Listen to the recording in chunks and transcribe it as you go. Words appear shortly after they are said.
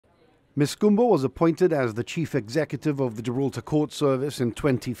Ms. Cumbo was appointed as the Chief Executive of the Gibraltar Court Service in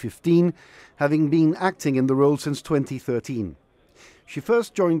 2015, having been acting in the role since 2013. She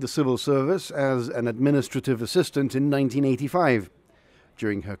first joined the civil service as an administrative assistant in 1985.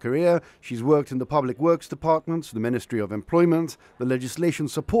 During her career, she's worked in the Public Works Department, the Ministry of Employment, the Legislation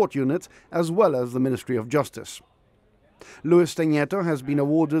Support Unit, as well as the Ministry of Justice. Louis Stagnetto has been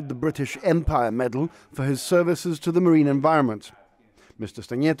awarded the British Empire Medal for his services to the marine environment. Mr.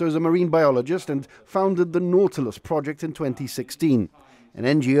 Stagnetto is a marine biologist and founded the Nautilus Project in 2016, an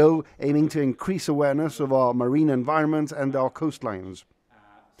NGO aiming to increase awareness of our marine environment and our coastlines.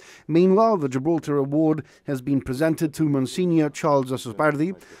 Meanwhile, the Gibraltar Award has been presented to Monsignor Charles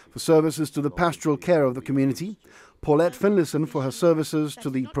Osbardi for services to the pastoral care of the community, Paulette Finlayson for her services to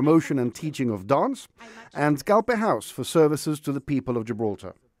the promotion and teaching of dance, and Galpe House for services to the people of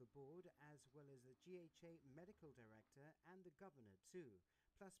Gibraltar.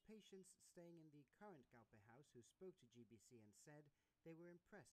 Plus patients staying in the current Galpe House who spoke to GBC and said they were impressed